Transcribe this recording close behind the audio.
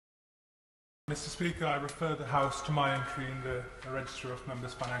Mr Speaker, I refer the House to my entry in the Register of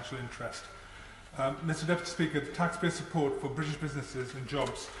Members' Financial Interest. Mr Deputy Speaker, the taxpayer support for British businesses and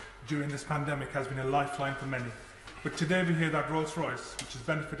jobs during this pandemic has been a lifeline for many. But today we hear that Rolls-Royce, which has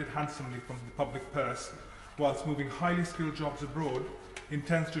benefited handsomely from the public purse, whilst moving highly skilled jobs abroad,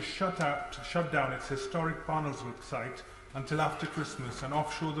 intends to shut down its historic Barnoldswick site until after Christmas and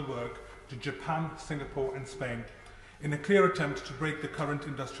offshore the work to Japan, Singapore and Spain, in a clear attempt to break the current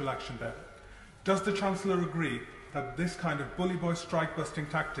industrial action there. Does the Chancellor agree that this kind of bully boy strike-busting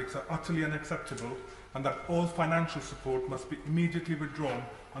tactics are utterly unacceptable and that all financial support must be immediately withdrawn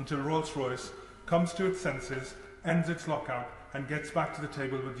until Rolls-Royce comes to its senses, ends its lockout and gets back to the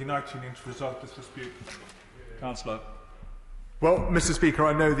table with the United Union to resolve this dispute? Chancellor. Well, Mr Speaker,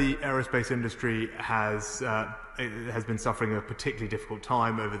 I know the aerospace industry has been suffering a particularly difficult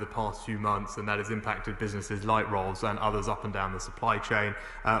time over the past few months, and that has impacted businesses like Rolls and others up and down the supply chain.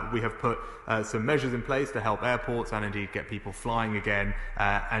 We have put some measures in place to help airports and indeed get people flying again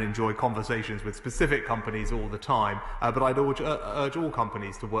and enjoy conversations with specific companies all the time. But I'd urge all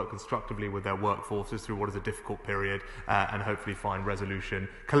companies to work constructively with their workforces through what is a difficult period and hopefully find resolution.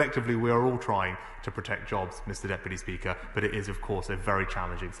 Collectively, we are all trying to protect jobs, Mr Deputy Speaker, but it is, of course, a very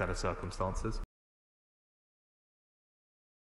challenging set of circumstances.